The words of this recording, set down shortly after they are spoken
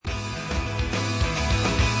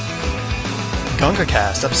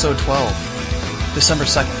GungaCast, Episode 12, December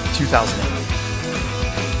 2nd,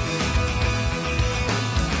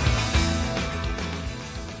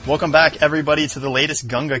 2008. Welcome back, everybody, to the latest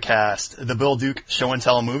GungaCast, the Bill Duke Show and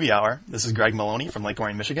Tell Movie Hour. This is Greg Maloney from Lake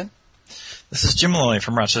Orion, Michigan. This is Jim Maloney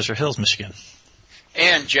from Rochester Hills, Michigan.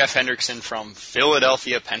 And Jeff Hendrickson from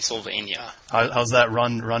Philadelphia, Pennsylvania. How's that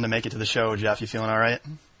run to make it to the show, Jeff? You feeling all right?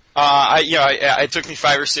 It took me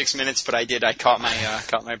 5 or 6 minutes, but I did. I caught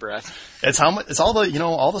my breath. It's all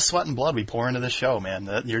the sweat and blood we pour into this show,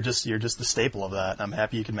 man. You're just the staple of that. I'm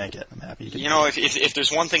happy you can make it. I'm happy you can. If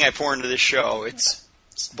there's one thing I pour into this show, it's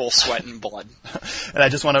both sweat and blood. And I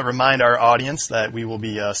just want to remind our audience that we will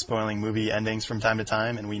be spoiling movie endings from time to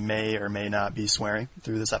time, and we may or may not be swearing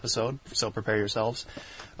through this episode, so prepare yourselves.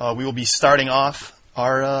 We will be starting off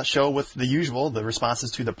our show with the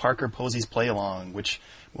responses to the Parker Posey's Play Along, which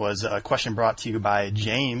was a question brought to you by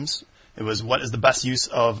James. It was, what is the best use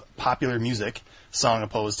of popular music, song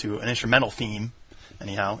opposed to an instrumental theme,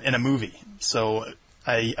 anyhow, in a movie? So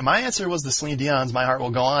my answer was the Celine Dion's My Heart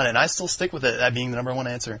Will Go On, and I still stick with it, that being the number one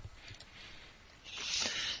answer.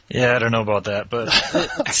 Yeah, I don't know about that, but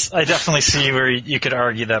I definitely see where you could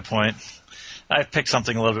argue that point. I picked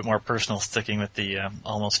something a little bit more personal, sticking with the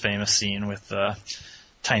Almost Famous scene with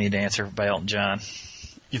Tiny Dancer by Elton John.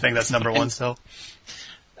 You think that's number one still?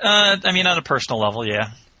 On a personal level, yeah.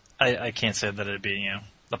 I can't say that it'd be,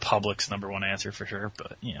 the public's number one answer for sure,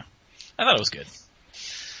 but, I thought it was good.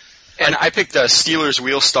 And I picked Steelers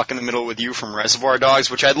Wheel Stuck in the Middle with You from Reservoir Dogs,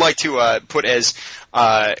 which I'd like to put as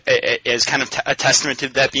kind of a testament to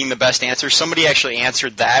that being the best answer. Somebody actually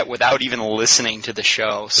answered that without even listening to the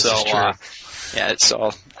show. This is true.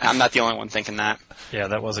 So I'm not the only one thinking that. Yeah,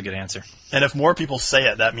 that was a good answer. And if more people say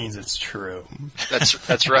it, that means it's true.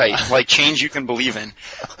 That's right. Like change you can believe in.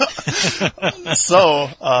 So,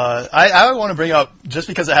 I want to bring up, just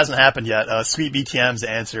because it hasn't happened yet, Sweet BTM's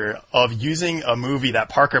answer of using a movie that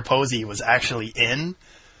Parker Posey was actually in.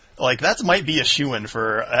 Like, that might be a shoo-in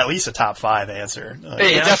for at least a top 5 answer.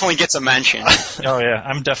 It definitely gets a mention. Oh, yeah.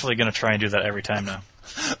 I'm definitely going to try and do that every time now.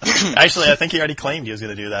 Actually, I think he already claimed he was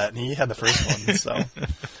going to do that, and he had the first one, so.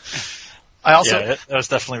 That was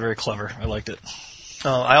definitely very clever. I liked it.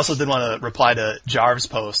 I also did want to reply to Jarv's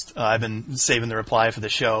post. I've been saving the reply for the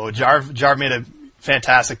show. Jarv made a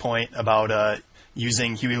fantastic point about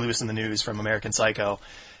using Huey Lewis in the News from American Psycho.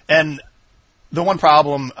 And the one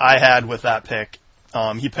problem I had with that pick,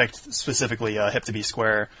 he picked specifically Hip to Be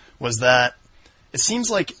Square, was that it seems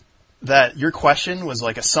like that your question was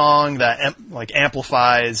like a song that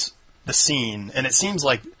amplifies the scene. And it seems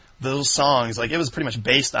like those songs, it was pretty much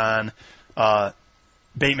based on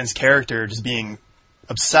Bateman's character just being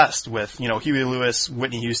obsessed with, Huey Lewis,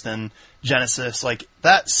 Whitney Houston, Genesis.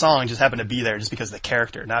 That song just happened to be there just because of the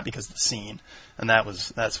character, not because of the scene. And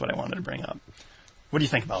that's what I wanted to bring up. What do you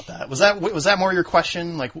think about that? Was that more your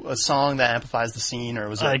question, like a song that amplifies the scene, or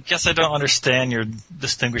was it? I guess I don't understand your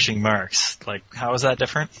distinguishing marks. How is that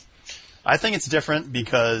different? I think it's different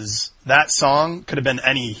because that song could have been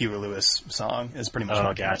any Huey Lewis song. Is pretty much.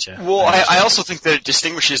 Oh, gotcha. Well, I also think that it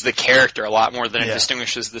distinguishes the character a lot more than it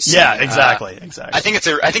distinguishes the scene. Yeah, exactly. I think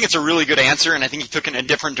it's a really good answer, and I think he took it in a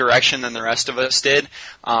different direction than the rest of us did.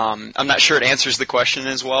 I'm not sure it answers the question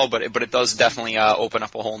as well, but it does definitely open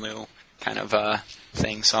up a whole new kind of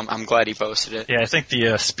thing. So I'm glad he posted it. Yeah, I think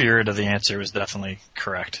the spirit of the answer was definitely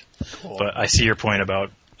correct. Cool. But I see your point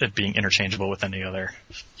about it being interchangeable with any other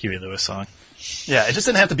Huey Lewis song. Yeah, it just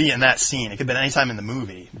didn't have to be in that scene. It could have been any time in the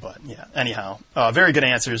movie. But yeah, anyhow, very good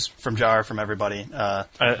answers from Jar, from everybody.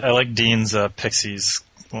 I like Dean's Pixies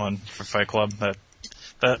one for Fight Club.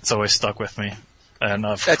 That's always stuck with me. And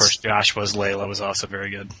of course, Joshua's Layla was also very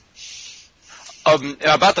good.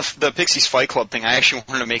 About the Pixies Fight Club thing, I actually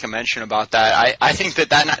wanted to make a mention about that. I think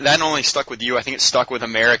that not only stuck with you, I think it stuck with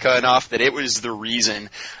America enough that it was the reason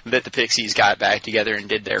that the Pixies got back together and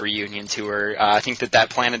did their reunion tour. I think that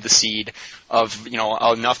planted the seed of,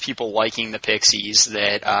 enough people liking the Pixies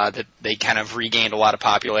that they kind of regained a lot of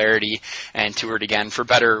popularity and toured again, for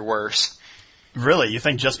better or worse. Really? You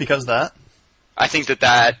think just because of that? I think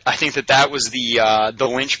that was the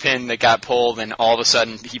linchpin that got pulled, and all of a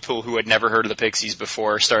sudden people who had never heard of the Pixies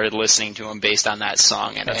before started listening to them based on that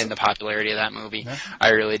song and the popularity of that movie. Yeah.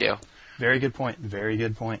 I really do. Very good point. Very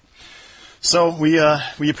good point. So we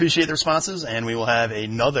appreciate the responses, and we will have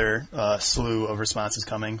another slew of responses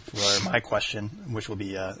coming for my question, which will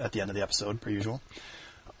be at the end of the episode, per usual.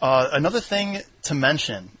 Another thing to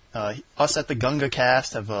mention, us at the Gunga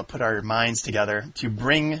Cast have put our minds together to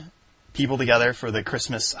bring people together for the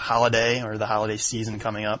Christmas holiday or the holiday season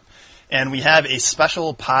coming up. And we have a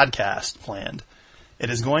special podcast planned. It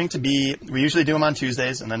is going to be, we usually do them on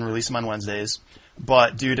Tuesdays and then release them on Wednesdays,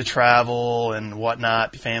 but due to travel and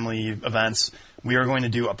whatnot, family events, we are going to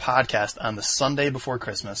do a podcast on the Sunday before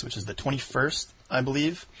Christmas, which is the 21st, I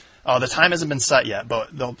believe. The time hasn't been set yet,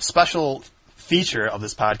 but the special feature of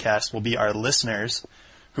this podcast will be our listeners,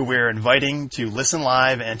 who we're inviting to listen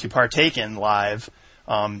live and to partake in live.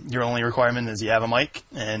 Your only requirement is you have a mic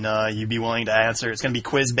and you be willing to answer. It's going to be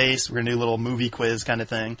quiz-based. We're going to do a little movie quiz kind of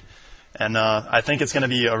thing. And I think it's going to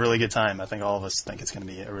be a really good time. I think all of us think it's going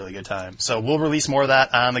to be a really good time. So we'll release more of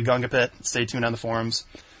that on the Gunga Pit. Stay tuned on the forums,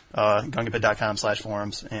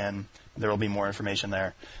 gungapit.com/forums, and there will be more information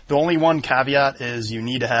there. The only one caveat is you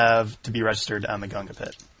need to be registered on the Gunga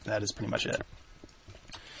Pit. That is pretty much it.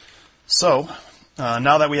 So,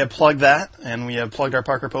 now that we have plugged that, and we have plugged our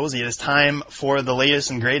Parker Posey, it is time for the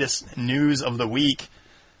latest and greatest news of the week.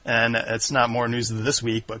 And it's not more news of this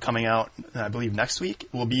week, but coming out, I believe, next week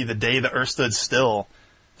will be The Day the Earth Stood Still,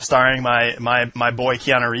 starring my boy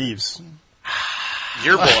Keanu Reeves.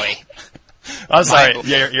 Your boy. I'm sorry,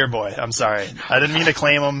 your boy. I'm sorry. I didn't mean to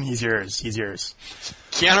claim him. He's yours.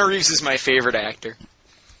 Keanu Reeves is my favorite actor.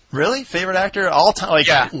 Really? Favorite actor? All time? Like,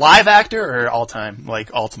 yeah. Live actor or all time?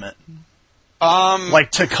 Like, ultimate? Like,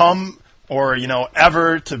 to come or,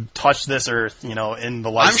 ever to touch this earth, in the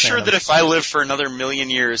lifespan. I'm sure that if I lived for another million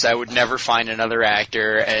years, I would never find another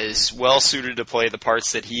actor as well suited to play the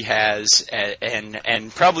parts that he has,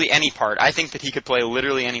 and probably any part. I think that he could play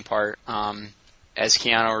literally any part, as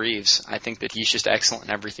Keanu Reeves. I think that he's just excellent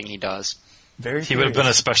in everything he does. He would have been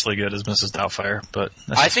especially good as Mrs. Doubtfire, but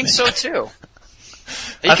I think so too.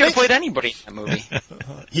 He could have played anybody in that movie.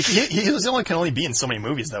 He can only be in so many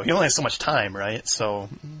movies, though. He only has so much time, right? So,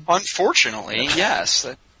 unfortunately, yes.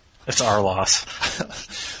 It's our loss.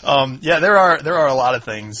 Yeah, there are a lot of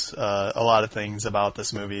things about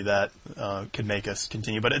this movie that could make us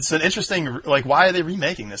continue. But it's an interesting, like, why are they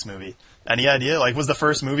remaking this movie? Any idea? Like, was the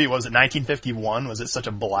first movie, was it 1951? Was it such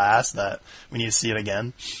a blast that we need to see it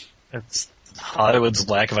again? It's Hollywood's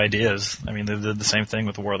lack of ideas. I mean, they did the same thing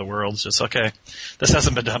with the War of the Worlds. Just, okay, this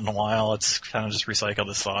hasn't been done in a while. Let's kind of just recycle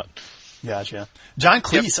this thought. Gotcha. John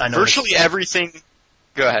Cleese, I know. Virtually everything.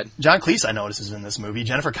 Go ahead. John Cleese, I noticed, is in this movie.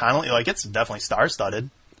 Jennifer Connelly, like, it's definitely star-studded.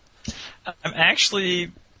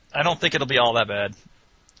 I don't think it'll be all that bad.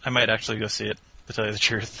 I might actually go see it, to tell you the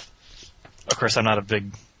truth. Of course, I'm not a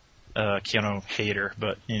big Keanu hater,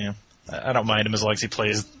 but, I don't mind him as long as he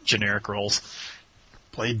plays generic roles.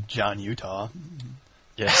 Played John Utah.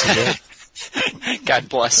 Yes, he did. God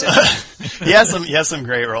bless him. He has some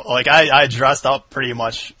great roles. Like, I dressed up pretty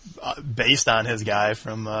much based on his guy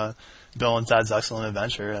from Bill and Ted's Excellent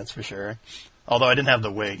Adventure, that's for sure. Although I didn't have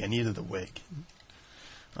the wig. I needed the wig.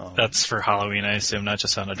 That's for Halloween, I assume, not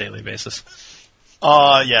just on a daily basis.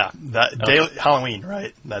 Yeah. Okay. Halloween,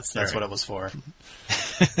 right? That's right. What it was for.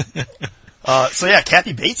 So yeah,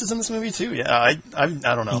 Kathy Bates is in this movie too. Yeah, I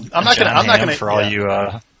don't know. I'm not gonna for all you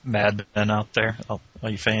Mad Men out there, all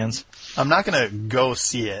you fans. I'm not gonna go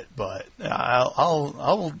see it, but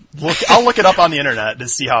I'll look it up on the internet to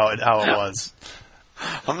see how it was.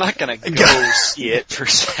 I'm not gonna go see it per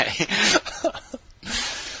se.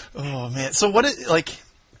 Oh man, so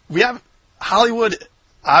we have Hollywood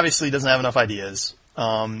obviously doesn't have enough ideas.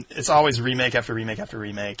 It's always remake after remake after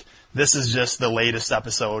remake. This is just the latest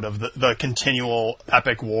episode of the continual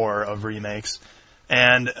epic war of remakes.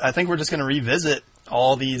 And I think we're just going to revisit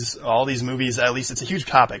all these movies. At least it's a huge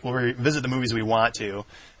topic. We'll revisit the movies we want to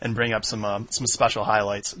and bring up some special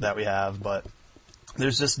highlights that we have. But the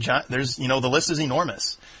list is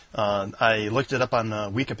enormous. I looked it up on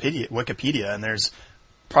Wikipedia, and there's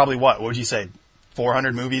probably what would you say?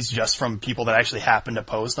 400 movies just from people that actually happen to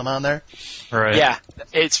post them on there. Right. Yeah,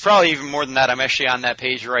 it's probably even more than that. I'm actually on that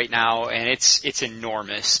page right now, and it's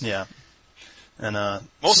enormous. Yeah, and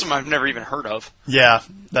most of them I've never even heard of. Yeah,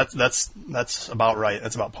 that's about right.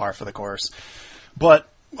 That's about par for the course. But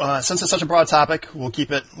since it's such a broad topic, we'll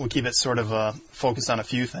keep it sort of focused on a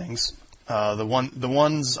few things. The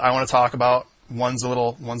ones I want to talk about. One's a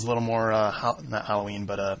little more not Halloween,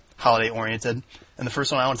 but holiday oriented. And the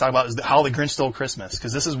first one I want to talk about is How the Grinch Stole Christmas,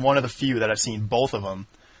 because this is one of the few that I've seen both of them.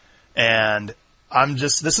 And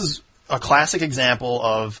this is a classic example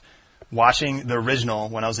of watching the original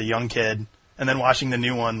when I was a young kid and then watching the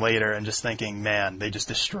new one later and just thinking, man, they just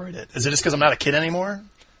destroyed it. Is it just because I'm not a kid anymore?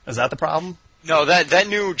 Is that the problem? No, that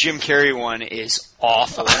new Jim Carrey one is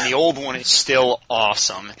awful, and the old one is still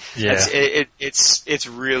awesome. Yeah. It's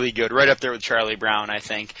really good, right up there with Charlie Brown, I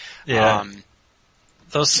think. Yeah.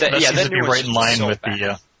 That seems to be right in line with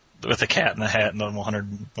bad. the Cat in the Hat and the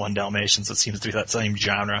 101 Dalmatians. It seems to be that same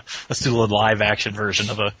genre. Let's do a live action version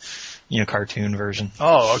of cartoon version.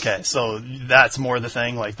 Oh, okay. So that's more the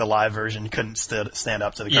thing. Like the live version couldn't stand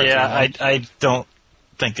up to the cartoon. Yeah, I don't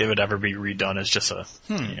think it would ever be redone as just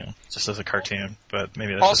just as a cartoon. But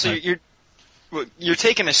maybe that's also you're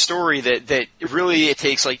taking a story that really it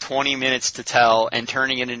takes like 20 minutes to tell and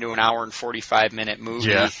turning it into an hour and 45-minute movie.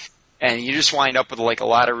 Yeah. And you just wind up with like a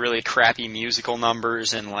lot of really crappy musical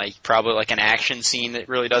numbers and like probably like an action scene that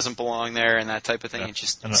really doesn't belong there and that type of thing. Yeah. It's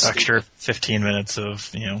just an extra 15 minutes of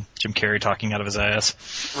Jim Carrey talking out of his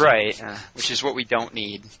ass. Right, which is what we don't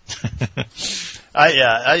need.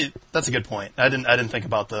 That's a good point. I didn't think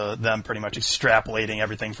about them pretty much extrapolating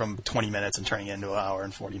everything from 20 minutes and turning it into an hour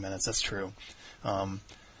and 40 minutes. That's true.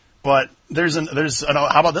 But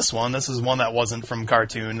how about this one? This is one that wasn't from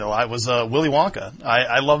cartoon. It was Willy Wonka.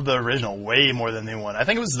 I love the original way more than the new one. I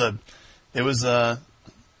think it was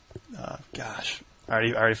gosh, I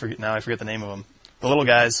already forget now. I forget the name of them. The little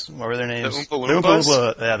guys. What were their names? The Oompa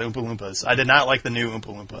Loompas? The Oompa Loompas. I did not like the new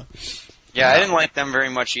Oompa Loompa. Yeah, I didn't like them very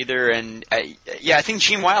much either, and I think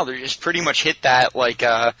Gene Wilder just pretty much hit that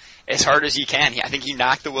as hard as he can. I think he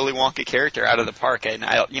knocked the Willy Wonka character out of the park. And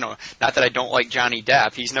not that I don't like Johnny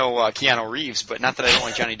Depp, he's no Keanu Reeves, but not that I don't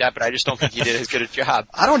like Johnny Depp, but I just don't think he did as good a job.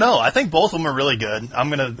 I don't know. I think both of them are really good.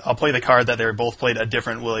 I'll play the card that they both played a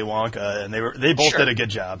different Willy Wonka, and they both did a good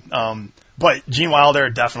job. But Gene Wilder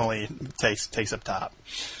definitely takes up top.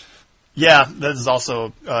 Yeah, this is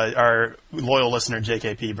also our loyal listener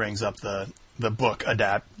JKP brings up the book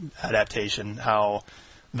adaptation. How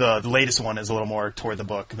the latest one is a little more toward the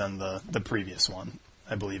book than the previous one,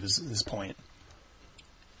 I believe is his point.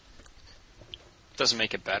 Doesn't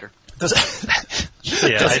make it better.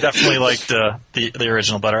 Yeah, I definitely liked the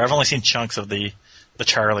original better. I've only seen chunks of the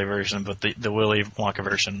Charlie version, but the Willy Wonka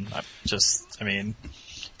version, it's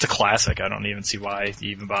a classic. I don't even see why you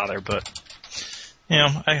even bother, but.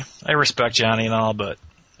 I respect Johnny and all, but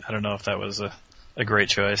I don't know if that was a great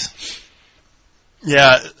choice.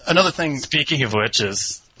 Yeah, another thing. Speaking of which,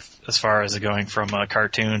 is as far as going from a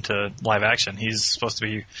cartoon to live action, he's supposed to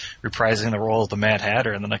be reprising the role of the Mad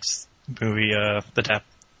Hatter in the next movie, the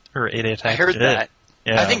 8 Attack. I heard that.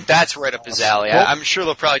 Yeah. I think that's right up his alley. Well, I'm sure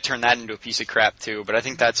they'll probably turn that into a piece of crap too, but I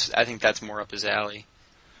think that's more up his alley.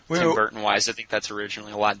 Tim Burton wise, I think that's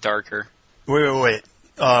originally a lot darker. Wait.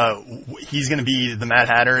 He's going to be the Mad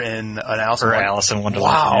Hatter in an Alice in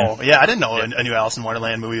Wonderland. Wow. Yeah, I didn't know a new Alice in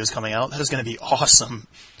Wonderland movie was coming out. That is going to be awesome.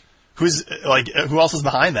 Who else is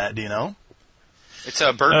behind that? Do you know? It's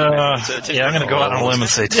Burton. I'm going to go out on a limb and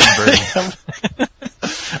say Tim Burton.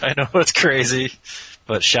 I know it's crazy,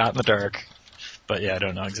 but shot in the dark. But yeah, I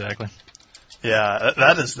don't know exactly. Yeah,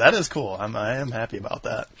 that is cool. I am happy about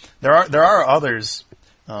that. There are others.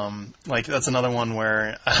 That's another one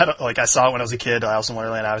where I saw it when I was a kid. Alice in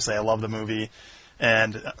Wonderland. Obviously, I love the movie,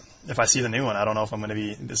 and if I see the new one, I don't know if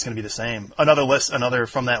it's going to be the same. Another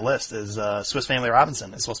from that list is Swiss Family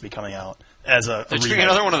Robinson. It's supposed to be coming out as a They're doing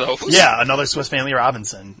another one of those. Yeah, another Swiss Family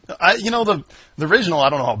Robinson. The original, I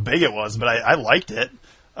don't know how big it was, but I liked it.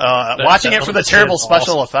 Watching it for the terrible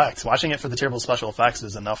special effects. Watching it for the terrible special effects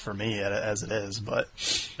is enough for me as it is. But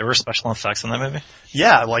there were special effects in that movie.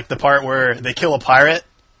 Yeah, like the part where they kill a pirate.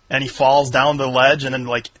 And he falls down the ledge, and then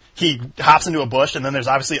he hops into a bush, and then there's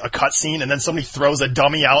obviously a cut scene, and then somebody throws a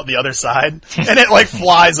dummy out the other side, and it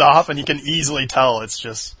flies off, and you can easily tell it's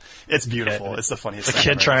beautiful. Yeah, it's the funniest thing. The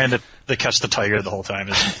kid trying to catch the tiger the whole time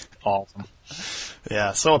is awesome.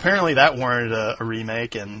 Yeah, so apparently that warranted a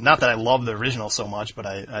remake, and not that I love the original so much, but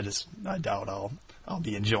I doubt I'll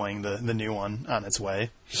be enjoying the new one on its way.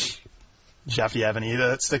 Jeff, do you have any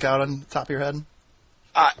that stick out on the top of your head?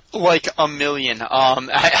 Like a million. I'm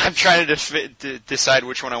trying to decide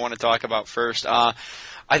which one I want to talk about first. I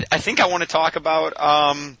think I want to talk about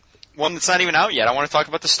one that's not even out yet. I want to talk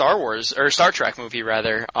about the Star Trek movie,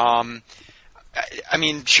 rather. People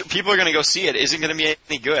are going to go see it. Is it going to be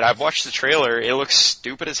any good? I've watched the trailer. It looks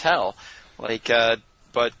stupid as hell.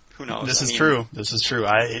 But who knows? This is true. It's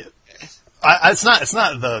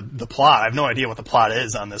not the plot. I have no idea what the plot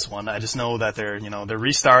is on this one. I just know that they're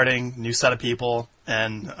restarting, new set of people,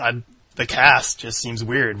 and the cast just seems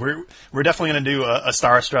weird. We're definitely going to do a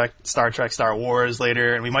Star Trek, Star Wars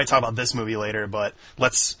later, and we might talk about this movie later. But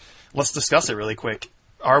let's discuss it really quick.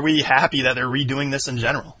 Are we happy that they're redoing this in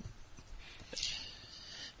general?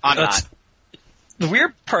 I'm not. The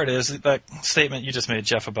weird part is that statement you just made,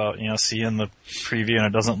 Jeff, about seeing the preview and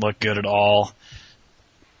it doesn't look good at all.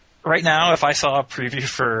 Right now, if I saw a preview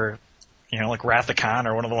for, Wrath of Khan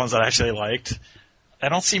or one of the ones that I actually liked, I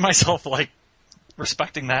don't see myself,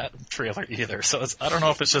 respecting that trailer either. So I don't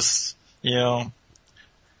know if it's just,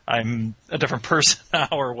 I'm a different person now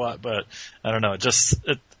or what, but I don't know.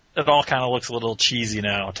 it all kind of looks a little cheesy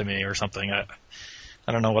now to me or something.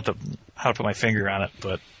 I don't know how to put my finger on it,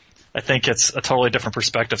 but I think it's a totally different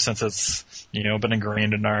perspective since it's, been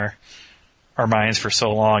ingrained in our minds for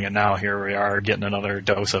so long, and now here we are getting another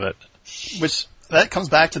dose of it. Which, that comes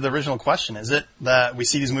back to the original question. Is it that we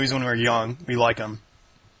see these movies when we're young, we like them,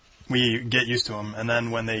 we get used to them, and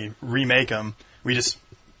then when they like them, we just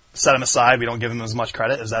set them aside, we don't give them as much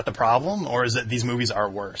credit? Is that the problem? Or is it these movies are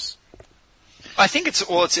worse? I think it's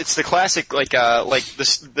the classic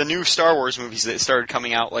the new Star Wars movies that started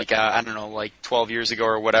coming out 12 years ago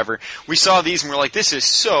or whatever. We saw these and we're like, this is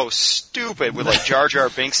so stupid with Jar Jar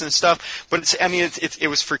Binks and stuff. But it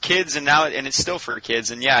was for kids and it's still for kids.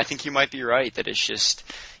 And yeah, I think you might be right that it's just,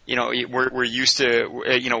 we're used to,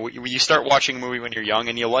 you start watching a movie when you're young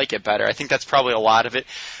and you like it better. I think that's probably a lot of it.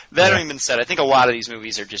 That having been said, I think a lot of these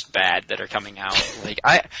movies are just bad that are coming out.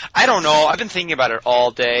 I don't know. I've been thinking about it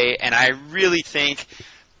all day, and I really think,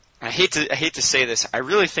 I hate to say this, I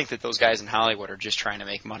really think that those guys in Hollywood are just trying to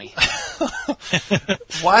make money.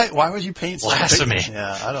 Why would you paint blasphemy?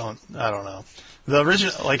 Yeah, I don't know. The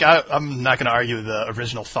original, I'm not going to argue the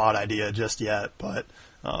original thought idea just yet, but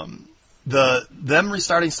them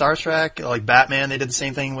restarting Star Trek, like Batman, they did the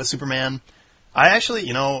same thing with Superman. I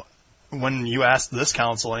actually, when you asked this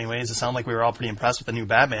council anyways, it sounded like we were all pretty impressed with the new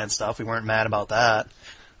Batman stuff. We weren't mad about that.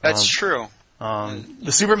 That's true.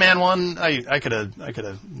 The Superman one, I could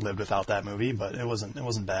have lived without that movie, but it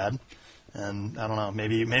wasn't bad. And I don't know,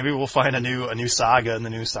 maybe we'll find a new saga in the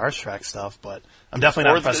new Star Trek stuff, but I'm definitely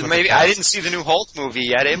not impressed with maybe the cast. I didn't see the new Hulk movie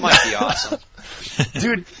yet. It might be awesome.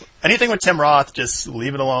 Dude, anything with Tim Roth, just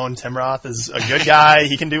leave it alone. Tim Roth is a good guy.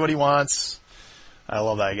 He can do what he wants. I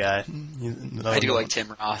love that guy. I do like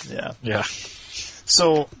Tim Roth. Yeah.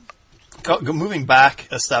 So, moving back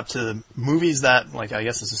a step to movies that, I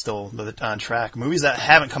guess this is still on track, movies that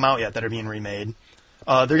haven't come out yet that are being remade.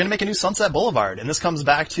 They're going to make a new Sunset Boulevard, and this comes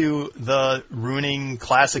back to the ruining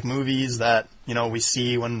classic movies that, we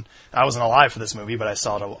see when I wasn't alive for this movie, but I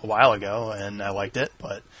saw it a while ago, and I liked it,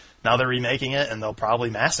 but now they're remaking it, and they'll probably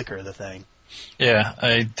massacre the thing. Yeah,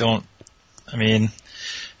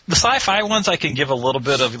 the sci-fi ones I can give a little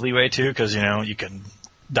bit of leeway to, because, you can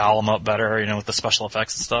doll them up better, with the special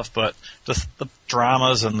effects and stuff, but the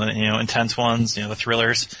dramas and the, intense ones, the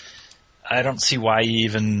thrillers, I don't see why you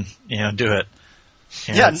even, do it.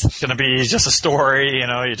 It's going to be just a story,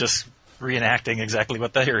 you're just reenacting exactly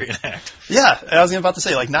what they reenact. Yeah, I was about to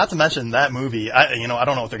say, not to mention that movie, I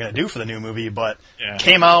don't know what they're going to do for the new movie, but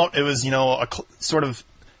came out, it was, sort of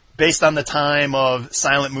based on the time of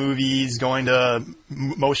silent movies, going to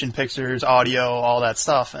motion pictures, audio, all that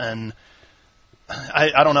stuff, and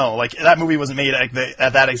I don't know, that movie wasn't made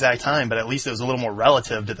at that exact time, but at least it was a little more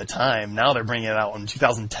relative to the time. Now they're bringing it out in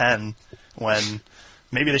 2010, when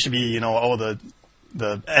maybe they should be,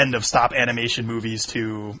 the end of stop animation movies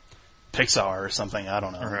to Pixar or something. I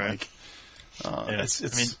don't know. Right.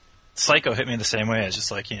 It's Psycho hit me the same way. It's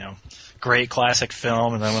just great classic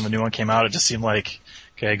film, and then when the new one came out, it just seemed like,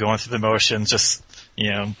 okay, going through the motions, just,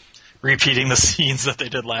 repeating the scenes that they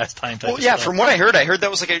did last time. Well, yeah, from what I heard that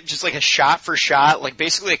was just a shot for shot,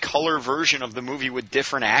 basically a color version of the movie with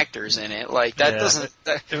different actors in it.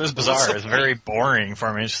 It was bizarre. It was very boring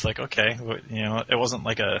for me. It's just okay, it wasn't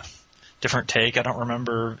a different take. I don't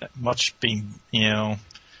remember much being,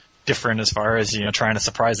 different as far as, trying to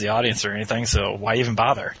surprise the audience or anything, so why even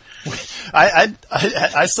bother?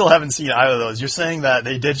 I still haven't seen either of those. You're saying that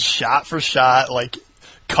they did shot for shot,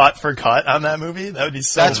 cut for cut on that movie? That would be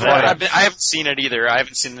so funny. I haven't seen it either. I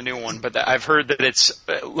haven't seen the new one, but I've heard that it's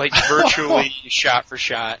virtually shot for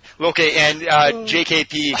shot. Okay, and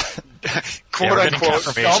JKP, quote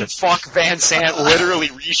unquote, dumb fuck Van Sant literally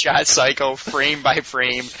reshot Psycho frame by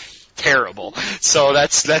frame. Terrible. So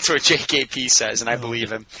that's what JKP says, and I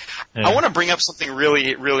believe him. Yeah. I want to bring up something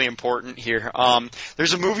really, really important here.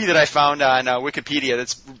 There's a movie that I found on Wikipedia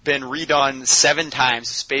that's been redone 7 times.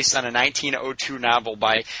 It's based on a 1902 novel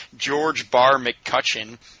by George Barr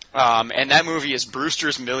McCutcheon, and that movie is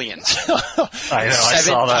Brewster's Millions. I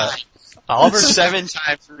saw that. Oliver 7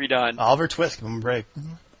 times redone. Oliver Twist, give him a break.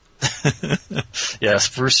 Yes,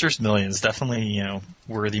 Brewster's Millions, definitely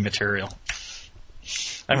worthy material.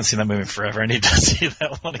 I haven't seen that movie in forever. I need to see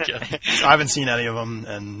that one again. I haven't seen any of them,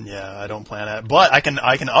 and I don't plan it. But I can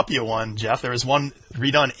up you one, Jeff. There was one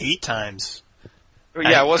redone 8 times.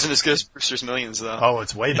 Yeah, it wasn't as good as Brewster's Millions, though. Oh,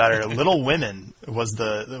 it's way better. Little Women was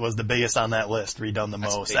the biggest on that list, redone the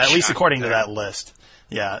most, at least according to that list.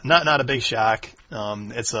 Yeah, not a big shock.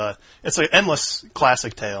 It's an endless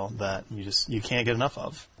classic tale that you can't get enough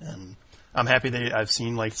of, and I'm happy I've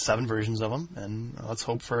seen 7 versions of them, and let's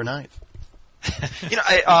hope for a 9th.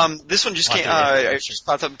 This one just came. It just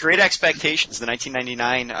popped up. Great Expectations, the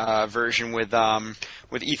 1999 version with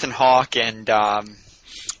Ethan Hawke and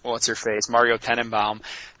what's her face, Mario Tenenbaum.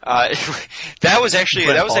 That was actually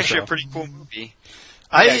a pretty cool movie.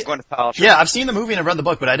 I've seen the movie and I've read the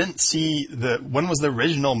book, but I didn't see when was the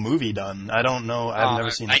original movie done? I don't know. I've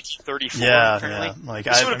never seen 1934. Yeah, apparently. yeah. Like,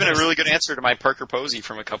 this would have been a really good answer to my Parker Posey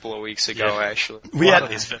from a couple of weeks ago. Actually, we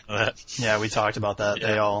talked about that.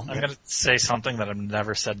 Yeah. I'm going to say something that I've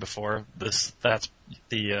never said before. That's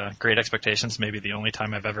the Great Expectations. Maybe the only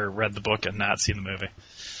time I've ever read the book and not seen the movie.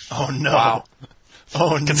 Oh no! Wow.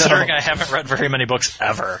 Oh no! Considering I haven't read very many books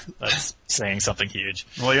ever, that's saying something huge.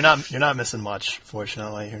 Well, you're not missing much.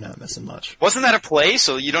 Fortunately, you're not missing much. Wasn't that a play?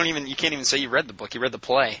 So you can't even say you read the book. You read the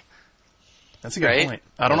play. That's a good point.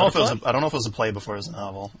 I don't know if it was a play before it was a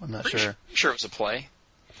novel. I'm not sure. Sure, it was a play.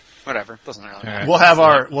 Whatever. Doesn't really matter. Right. We'll have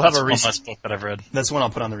a one research less book that I've read. That's one I'll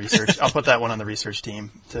put on the research. I'll put that one on the research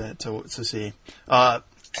team to see.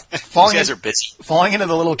 These guys are busy. Falling into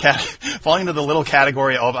the little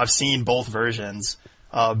category of I've seen both versions.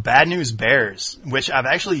 Bad News Bears, which I've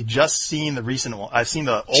actually just seen the recent one. I've seen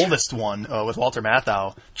the oldest one with Walter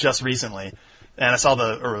Matthau just recently, and I saw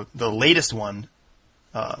the latest one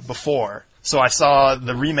before. So I saw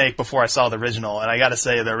the remake before I saw the original, and I got to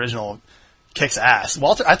say the original kicks ass.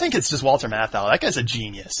 I think it's just Walter Matthau. That guy's a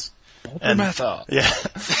genius. Matthau. Yeah.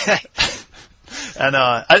 And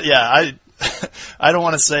I don't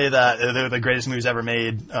want to say that they're the greatest movies ever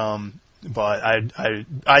made. But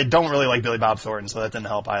I don't really like Billy Bob Thornton, so that didn't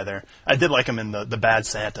help either. I did like him in the Bad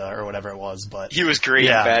Santa or whatever it was, but he was great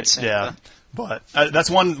in Bad Santa. Yeah, but that's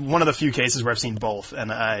one of the few cases where I've seen both,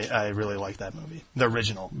 and I really like that movie, the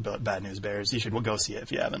original Bad News Bears. You should go see it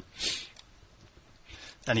if you haven't.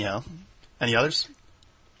 Anyhow, any others?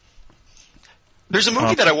 There's a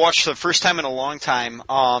movie that I watched for the first time in a long time.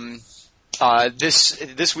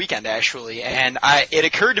 This weekend actually, and it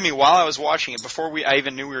occurred to me while I was watching it, before I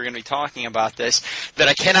even knew we were going to be talking about this, that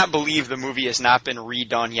I cannot believe the movie has not been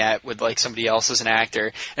redone yet with like somebody else as an actor.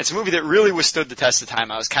 And it's a movie that really withstood the test of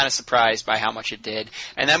time. I was kind of surprised by how much it did,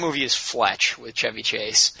 and that movie is Fletch with Chevy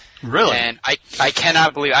Chase. Really? And I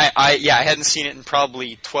cannot believe I hadn't seen it in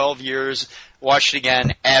probably 12 years. Watched it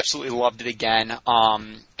again, absolutely loved it again,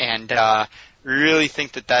 and really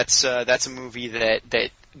think that's a movie that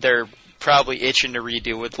they're probably itching to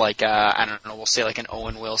redo with like I don't know, we'll say like an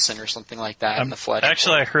Owen Wilson or something like that in the Fletch.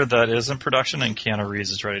 Actually, I heard that is in production and Keanu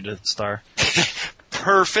Reeves is ready to star.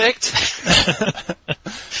 Perfect.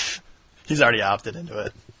 He's already opted into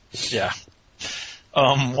it. Yeah.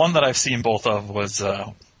 One that I've seen both of was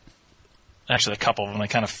actually a couple of them. They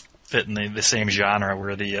kind of fit in the same genre,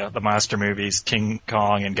 where the monster movies King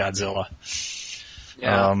Kong and Godzilla.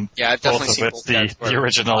 Yeah, I've definitely seen both. The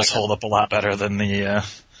originals hold up a lot better than the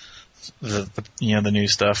new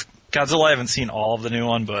stuff. Godzilla, I haven't seen all of the new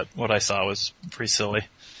one, but what I saw was pretty silly.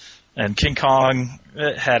 And King Kong,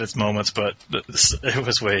 it had its moments, but it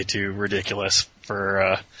was way too ridiculous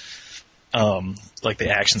for like the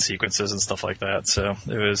action sequences and stuff like that. So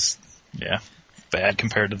it was bad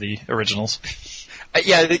compared to the originals.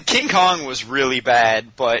 The King Kong was really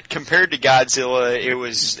bad, but compared to Godzilla, it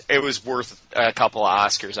was worth a couple of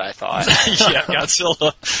Oscars, I thought. Yeah,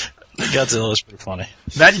 Godzilla was pretty funny.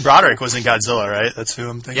 Matthew Broderick was in Godzilla, right? That's who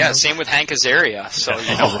I'm thinking. Yeah, of. Same with Hank Azaria. So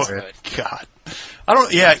you know it's good.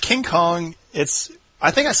 God, King Kong.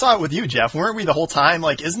 I think I saw it with you, Jeff. Weren't we the whole time?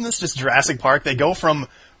 Like, isn't this just Jurassic Park? They go from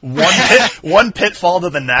one pitfall to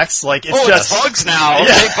the next. Like, it's just bugs now. Yeah.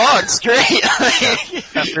 Okay, bugs,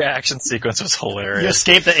 great. Every action sequence was hilarious. You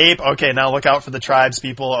escape the ape. Okay, now look out for the tribes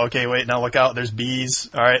people. Okay, wait, now look out. There's bees.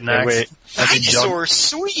 All right, next. Wait. Dinosaur,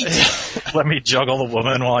 sweet. Let me juggle the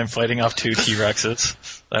woman while I'm fighting off 2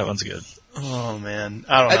 T-Rexes. That one's good. Oh man,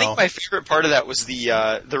 I don't know. I think my favorite part of that was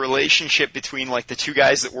the relationship between like the two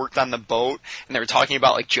guys that worked on the boat, and they were talking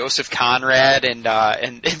about like Joseph Conrad and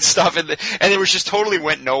stuff, and it was just totally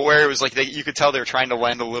went nowhere. It was like you could tell they were trying to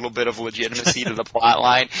lend a little bit of legitimacy to the plot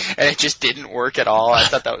line, and it just didn't work at all. I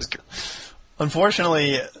thought that was good.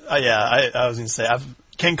 Unfortunately, I was going to say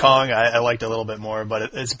King Kong I liked a little bit more,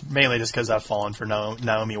 but it's mainly just because I've fallen for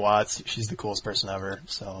Naomi Watts. She's the coolest person ever,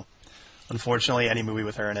 so. Unfortunately, any movie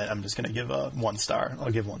with her in it, I'm just going to give 1 star.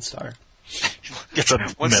 I'll give 1 star. It's a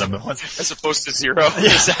minimum. As opposed to 0.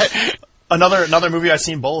 Yeah. Another movie I've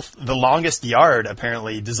seen both. The Longest Yard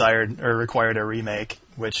apparently required a remake,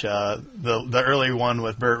 which the early one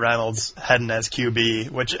with Burt Reynolds heading as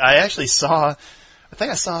QB, which I actually saw. I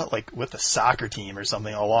think I saw it like with the soccer team or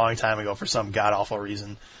something a long time ago for some god awful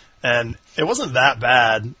reason, and it wasn't that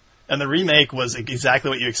bad. And the remake was exactly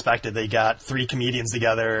what you expected. They got 3 comedians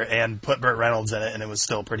together and put Burt Reynolds in it, and it was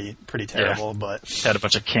still pretty terrible. Yeah. But had a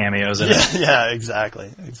bunch of cameos in it. Yeah,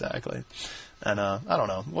 exactly. And I don't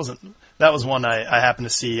know. That was one I happened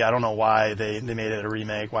to see. I don't know why they made it a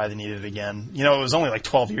remake, why they needed it again. You know, it was only like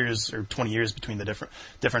 12 years or 20 years between the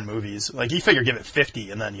different movies. Like, you figure give it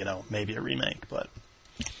 50 and then, you know, maybe a remake, but.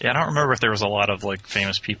 Yeah, I don't remember if there was a lot of like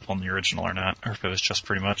famous people in the original or not, or if it was just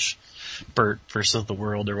pretty much Burt versus the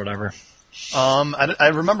world or whatever.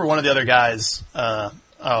 I remember one of the other guys,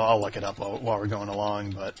 I'll look it up while we're going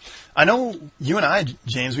along, but I know you and I,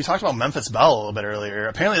 James, we talked about Memphis Belle a little bit earlier.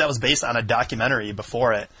 Apparently that was based on a documentary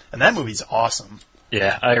before it, and that movie's awesome.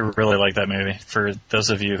 Yeah, I really like that movie. For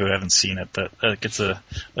those of you who haven't seen it, that gets a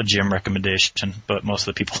Jim recommendation, but most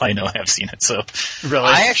of the people I know have seen it, so. Really?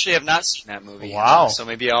 I actually have not seen that movie. Wow. So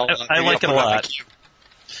maybe I like it a lot.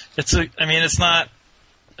 It's not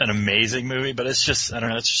an amazing movie, but it's just, I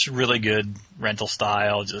don't know, it's just really good rental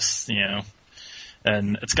style, just, you know,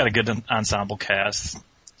 and it's got a good ensemble cast,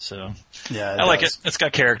 so. Yeah, I like it. It's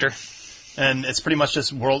got character. And it's pretty much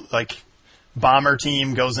just bomber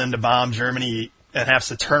team goes in to bomb Germany and has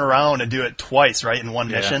to turn around and do it twice, right, in one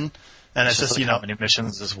mission. And it's just, like you know. How many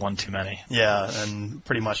missions is one too many? Yeah, and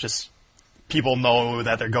pretty much just people know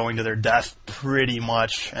that they're going to their death pretty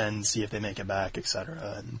much and see if they make it back,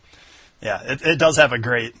 etc. And yeah, it does have a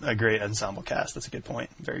great ensemble cast. That's a good point.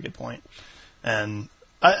 Very good point. And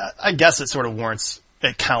I guess it sort of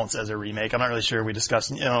it counts as a remake. I'm not really sure. We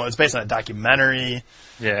discussed, you know, it's based on a documentary.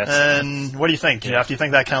 Yeah. And what do you think, Jeff? Do you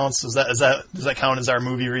think that counts? Does that count as our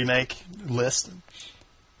movie remake list?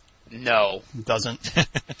 No. It doesn't.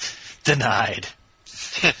 Denied.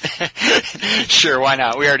 Sure, why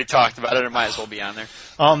not? We already talked about it. It might as well be on there.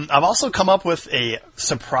 I've also come up with a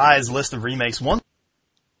surprise list of remakes. One.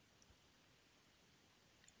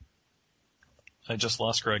 I just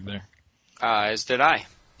lost Greg there. As did I.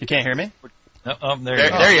 You can't hear me? There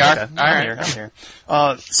you are. Okay. All right. I'm here.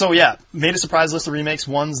 So yeah, made a surprise list of remakes.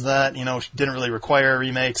 Ones that, you know, didn't really require a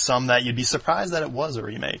remake. Some that you'd be surprised that it was a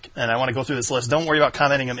remake. And I want to go through this list. Don't worry about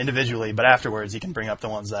commenting them individually, but afterwards you can bring up the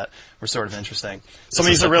ones that were sort of interesting. Some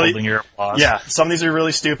of these are really, some of these are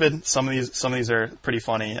really stupid. Some of these are pretty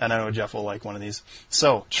funny. And I know Jeff will like one of these.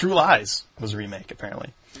 So True Lies was a remake apparently.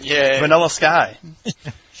 Yeah. Vanilla Sky.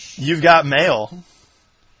 You've Got Mail.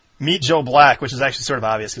 Meet Joe Black, which is actually sort of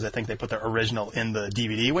obvious because I think they put the original in the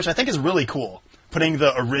DVD, which I think is really cool. Putting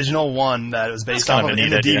the original one that it was based on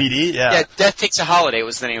in the DVD. Yeah, Death Takes a Holiday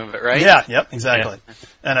was the name of it, right? Yeah, yep, exactly. Yeah.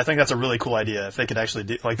 And I think that's a really cool idea. If they could actually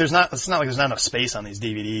do, like, it's not like there's not enough space on these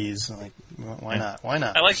DVDs. Like, why not? Why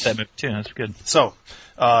not? I like that movie too. That's good. So,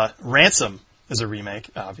 Ransom is a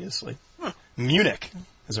remake, obviously. Munich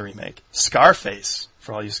is a remake. Scarface,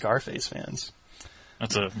 for all you Scarface fans.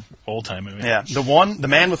 That's a old time movie. Yeah, the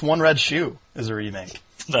Man with One Red Shoe is a remake.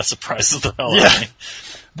 That surprises the hell out of me.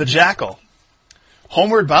 The Jackal.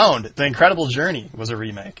 Homeward Bound, The Incredible Journey was a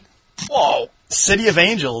remake. Whoa. City of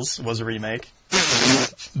Angels was a remake.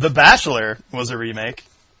 The Bachelor was a remake.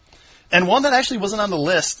 And one that actually wasn't on the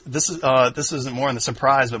list, this isn't more on the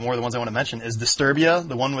surprise, but more the ones I want to mention, is Disturbia,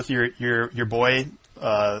 the one with your boy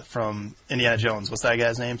from Indiana Jones. What's that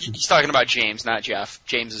guy's name? He's talking about James, not Jeff.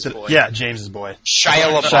 James's boy. Yeah, James's boy.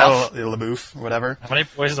 Shia LaBeouf, whatever. How many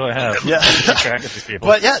boys do I have? Yeah. Keep track of these people.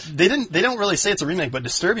 But yeah, they don't really say it's a remake, but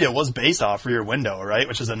Disturbia was based off Rear Window, right?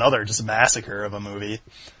 Which is another just massacre of a movie.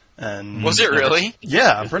 And was it really?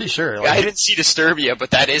 Yeah, I'm pretty sure. Like, I didn't see Disturbia,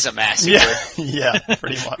 but that is a massacre. Yeah,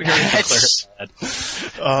 pretty much.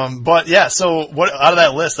 But yeah, so what out of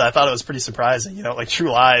that list, I thought it was pretty surprising. You know, like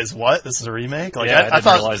True Lies, what? This is a remake? Like, yeah, I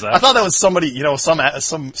didn't realize that. I thought that was somebody, you know, some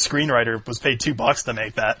screenwriter was paid $2 to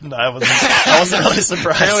make that. And I wasn't really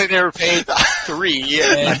surprised. Apparently they were paid $3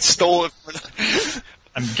 and stole it.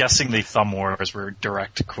 I'm guessing the thumb wars were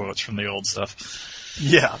direct quotes from the old stuff.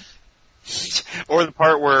 Yeah. Or the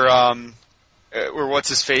part where what's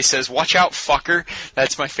his face says, "Watch out, fucker."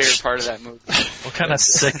 That's my favorite part of that movie. What kind of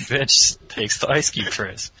sick bitch takes the ice cube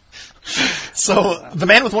trays? So The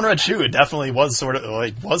Man with One Red Shoe definitely was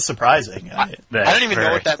was surprising. I don't even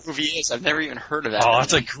know what that movie is. I've never even heard of that. Oh,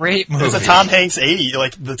 it's a great movie. It's a Tom Hanks 80s,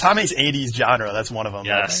 like the Tom Hanks 80s genre. That's one of them.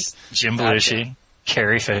 Yes, Jim Belushi,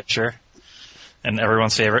 Carrie Fisher, and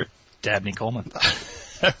everyone's favorite, Dabney Coleman.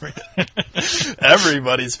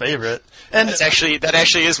 Everybody's favorite. And that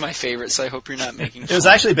actually is my favorite, so I hope you're not making fun. It was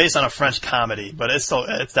actually based on a French comedy, but it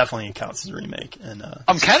definitely counts as a remake. And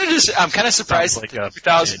I'm kind of surprised like the a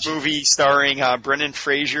 2000 page. movie starring Brendan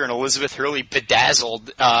Fraser and Elizabeth Hurley,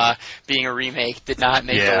 Bedazzled, being a remake, did not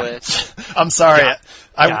make the list. I'm sorry.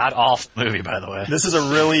 God-awful movie, by the way. This is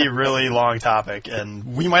a really, really long topic,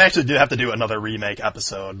 and we might actually have to do another remake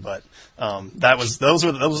episode. But those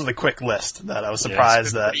were the quick list that I was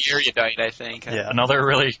surprised that. Pretty erudite, I think. Yeah. Another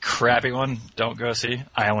really crappy one, don't go see,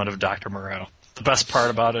 Island of Dr. Moreau. The best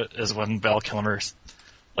part about it is when Val Kilmer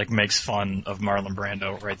makes fun of Marlon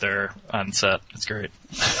Brando right there on set. It's great.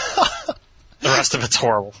 The rest of it's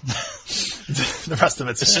horrible. The rest of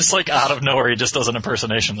it's just out of nowhere. He just does an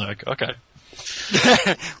impersonation. Like, okay.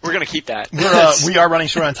 We're gonna keep that. We are running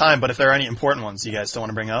short on time, but if there are any important ones you guys still want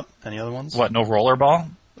to bring up, any other ones? What? No rollerball?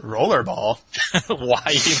 Rollerball? Why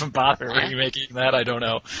even bother remaking that? I don't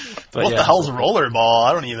know. But What the hell's rollerball?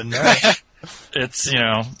 I don't even know. It's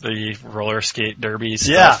the roller skate derby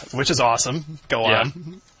stuff. Yeah, which is awesome. Go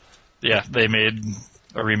on. Yeah, they made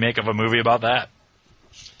a remake of a movie about that.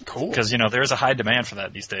 Cool. Because there's a high demand for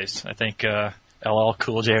that these days. I think LL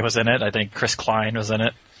Cool J was in it. I think Chris Klein was in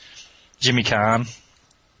it. Jimmy Kahn.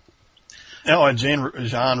 Oh, and Jean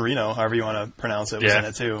Reno, however you want to pronounce it, was in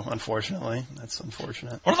it too, unfortunately. That's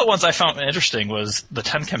unfortunate. One of the ones I found interesting was the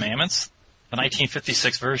Ten Commandments, the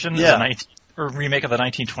 1956 version, or remake of the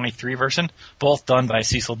 1923 version, both done by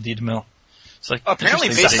Cecil B. DeMille. It's apparently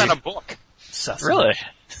based on a book. Really?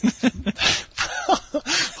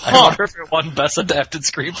 I wonder if it won Best Adapted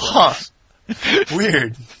Screenplay.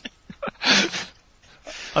 Weird.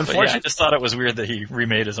 Unfortunately, I just thought it was weird that he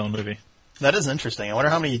remade his own movie. That is interesting. I wonder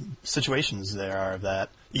how many situations there are of that.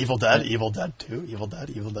 Evil Dead, Evil Dead 2, Evil Dead,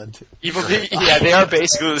 Evil Dead 2. Yeah, they are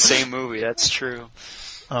basically the same movie. That's true.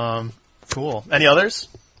 Cool. Any others?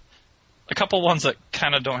 A couple ones that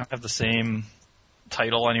kind of don't have the same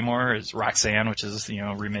title anymore is Roxanne, which is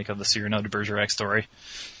a remake of the Cyrano de Bergerac story,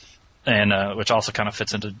 and which also kind of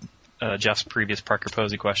fits into Jeff's previous Parker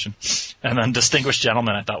Posey question. And then Distinguished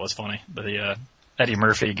Gentleman, I thought was funny. The Eddie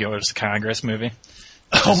Murphy Goes to Congress movie.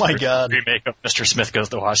 Oh my God! Remake of Mr. Smith Goes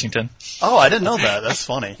to Washington. Oh, I didn't know that. That's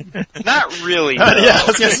funny. Not really. Yeah, I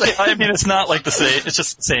was gonna say. I mean, it's not like the same. It's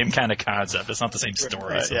just the same kind of concept. It's not the same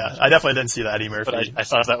story. Right, so yeah, I definitely didn't see that Eddie Murphy. But I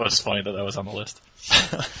thought that was funny that was on the list.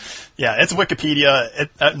 Yeah, it's Wikipedia.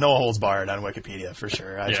 No holds barred on Wikipedia for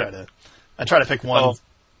sure. I try to pick one.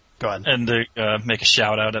 Go ahead. And to make a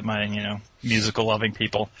shout out at my musical loving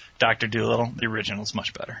people, Dr. Dolittle. The original is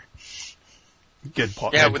much better. Good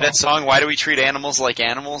point. Yeah, with that song, Why Do We Treat Animals Like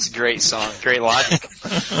Animals? Great song. Great logic.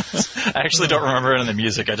 I actually don't remember it in the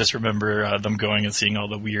music. I just remember them going and seeing all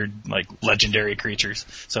the weird, legendary creatures.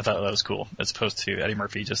 So I thought that was cool, as opposed to Eddie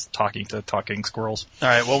Murphy just talking to talking squirrels. All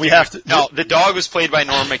right, well, we have to... No, the dog was played by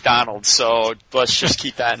Norm Macdonald, so let's just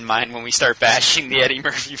keep that in mind when we start bashing the Eddie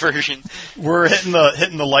Murphy version. We're hitting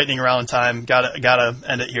the lightning round time. Gotta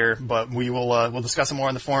end it here, but we'll discuss it more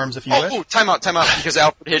in the forums if you wish. Oh, time out, because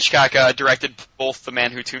Alfred Hitchcock directed both The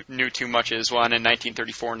Man Who Knew Too Much is one, and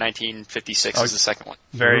 1934 and 1956 is the second one.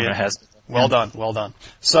 Very well done.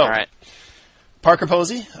 So, all right. Parker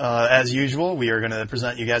Posey, as usual, we are going to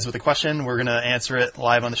present you guys with a question. We're going to answer it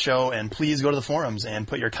live on the show, and please go to the forums and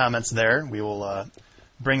put your comments there. We will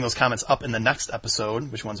bring those comments up in the next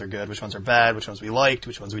episode. Which ones are good, which ones are bad, which ones we liked,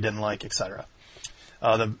 which ones we didn't like, etc.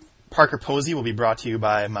 The Parker Posey will be brought to you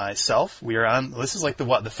by myself. We are on. This is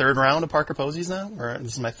the third round of Parker Posies now.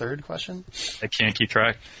 This is my third question. I can't keep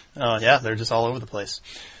track. Yeah, they're just all over the place.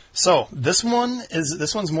 So this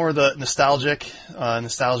one's more the nostalgic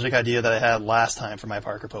idea that I had last time for my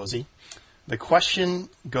Parker Posey. The question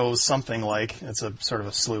goes something like, it's a sort of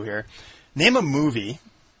a slew here. Name a movie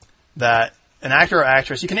that an actor or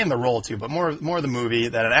actress, you can name the role too, but more the movie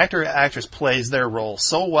that an actor or actress plays their role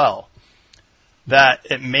so well that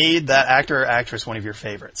it made that actor or actress one of your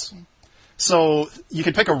favorites. So you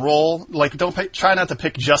could pick a role, try not to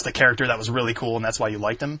pick just a character that was really cool and that's why you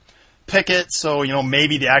liked him. Pick it so,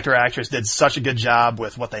 maybe the actor or actress did such a good job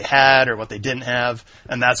with what they had or what they didn't have,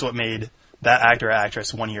 and that's what made that actor or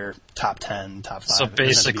actress one of your top 10, top 5. So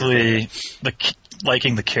basically,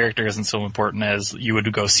 liking the character isn't so important as you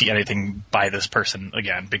would go see anything by this person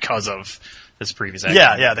again because of his previous acting.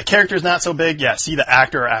 Yeah, the character's not so big. Yeah, see the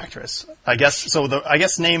actor or actress. I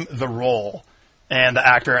guess name the role and the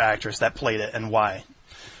actor or actress that played it and why.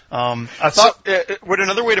 I thought. Would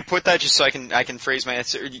another way to put that, just so I can phrase my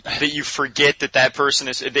answer, that you forget that person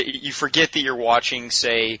is, that you forget that you're watching,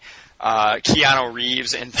 say, Keanu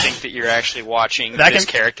Reeves and think that you're actually watching this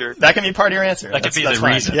character. That can be part of your answer. That could be the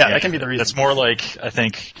reason. Yeah, that can be the reason. That's more like, I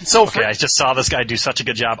think, I just saw this guy do such a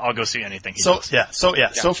good job, I'll go see anything he does.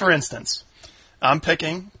 So for instance, I'm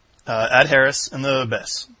picking Ed Harris in The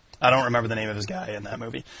Abyss. I don't remember the name of his guy in that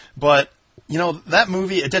movie. But, that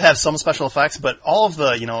movie, it did have some special effects, but all of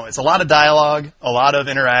the, it's a lot of dialogue, a lot of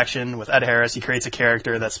interaction with Ed Harris. He creates a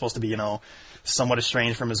character that's supposed to be, somewhat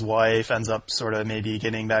estranged from his wife, ends up sort of maybe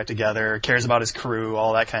getting back together, cares about his crew,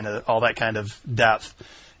 all that kind of depth.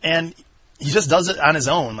 And he just does it on his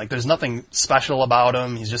own. Like, there's nothing special about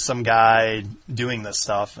him. He's just some guy doing this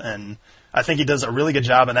stuff. And I think he does a really good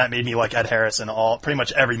job, and that made me like Ed Harris in pretty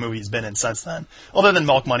much every movie he's been in since then. Other than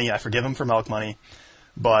Milk Money, I forgive him for Milk Money.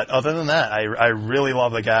 But other than that, I really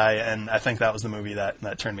love the guy, and I think that was the movie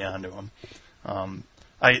that turned me on to him.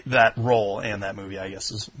 That role and that movie, I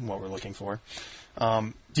guess, is what we're looking for.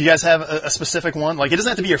 Do you guys have a specific one? Like, it doesn't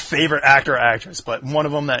have to be your favorite actor or actress, but one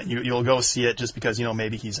of them that you'll go see it just because,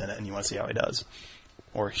 maybe he's in it and you want to see how he does.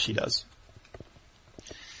 Or she does.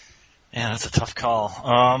 Yeah, that's a tough call.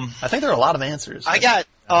 I think there are a lot of answers. I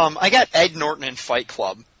got Ed Norton in Fight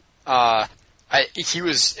Club. He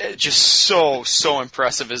was just so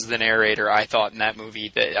impressive as the narrator, I thought, in that movie,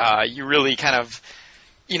 that you really kind of,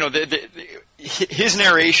 his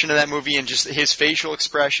narration of that movie and just his facial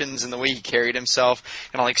expressions and the way he carried himself,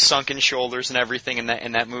 kind of like sunken shoulders and everything in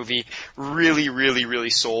that movie, really, really,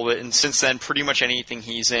 really sold it. And since then, pretty much anything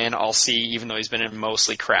he's in, I'll see, even though he's been in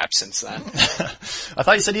mostly crap since then. I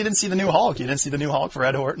thought you said you didn't see the new Hulk. You didn't see the new Hulk for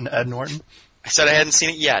Ed Norton? I said I hadn't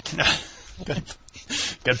seen it yet.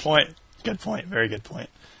 Good point. Good point. Very good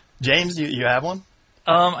point. James, you have one?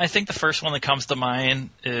 I think the first one that comes to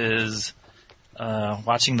mind is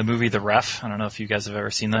watching the movie The Ref. I don't know if you guys have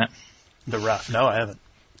ever seen that. The Ref? No, I haven't.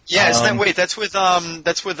 Yeah, that's with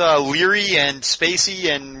Leary and Spacey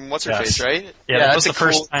and what's her face, right? Yeah, that was the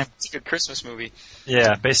first time. It's a good Christmas movie.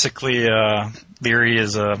 Yeah, basically, Leary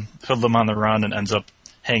is a hoodlum on the run and ends up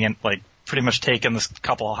hanging, like, pretty much taking this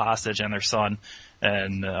couple hostage and their son.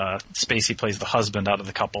 And Spacey plays the husband out of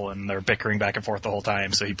the couple, and they're bickering back and forth the whole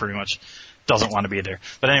time, so he pretty much doesn't want to be there.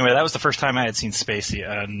 But anyway, that was the first time I had seen Spacey,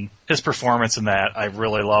 and his performance in that, I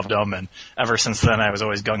really loved him, and ever since then I was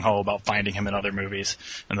always gung-ho about finding him in other movies,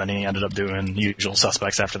 and then he ended up doing Usual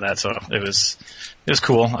Suspects after that, so it was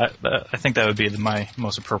cool. I think that would be my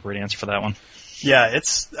most appropriate answer for that one. Yeah,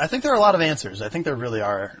 I think there are a lot of answers. I think there really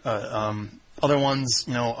are. Other ones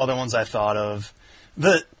I thought of.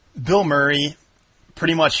 The Bill Murray,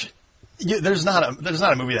 pretty much, there's not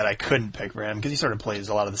a movie that I couldn't pick for him because he sort of plays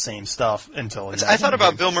a lot of the same stuff until. I thought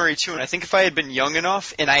about Bill Murray too, and I think if I had been young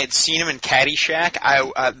enough and I had seen him in Caddyshack, I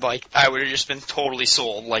would have just been totally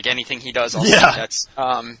sold. Like anything he does, I'll see. That's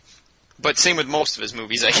but same with most of his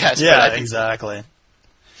movies, I guess. Yeah, exactly.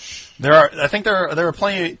 There are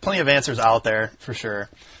plenty of answers out there for sure,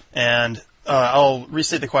 and I'll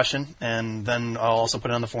restate the question, and then I'll also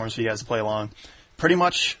put it on the forums for you guys to play along. Pretty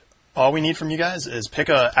much all we need from you guys is pick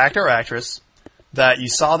a actor or actress that you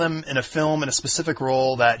saw them in a film in a specific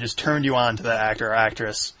role that just turned you on to that actor or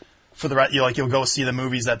actress. For the you'll go see the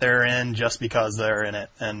movies that they're in just because they're in it,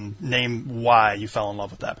 and name why you fell in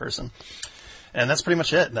love with that person. And that's pretty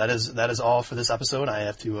much it. That is all for this episode. I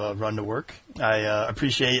have to run to work. I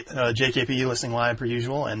appreciate JKP listening live per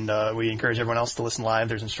usual, and we encourage everyone else to listen live.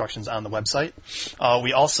 There's instructions on the website.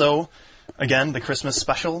 We also, again, the Christmas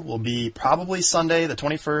special will be probably Sunday, the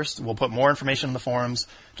 21st. We'll put more information in the forums.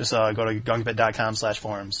 Just go to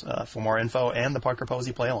gungpit.com/forums for more info and the Parker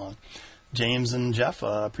Posey play along. James and Jeff,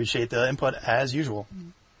 appreciate the input as usual.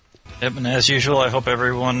 Yep, and as usual, I hope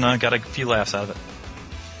everyone got a few laughs out of it.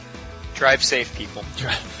 Drive safe, people.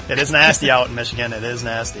 It is nasty out in Michigan. It is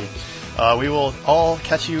nasty. We will all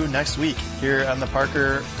catch you next week here on the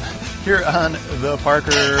Parker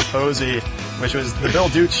Posey, which was the Bill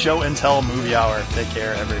Duke Show and Tell Movie Hour. Take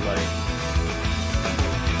care, everybody.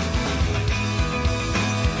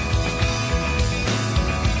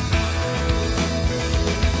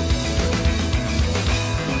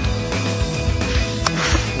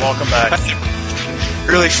 Welcome back.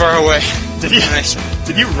 Really far away. Did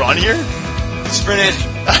you run here? Sprinted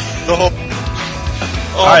the whole.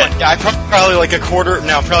 Oh right. my God! Probably like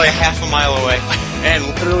probably a half a mile away, and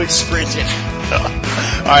literally sprinted.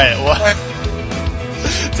 All right, well,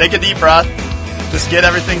 take a deep breath. Just get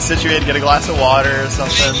everything situated. Get a glass of water or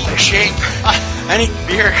something. Shape. I need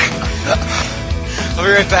beer. I'll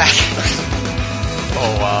be right back.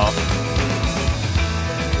 Oh wow.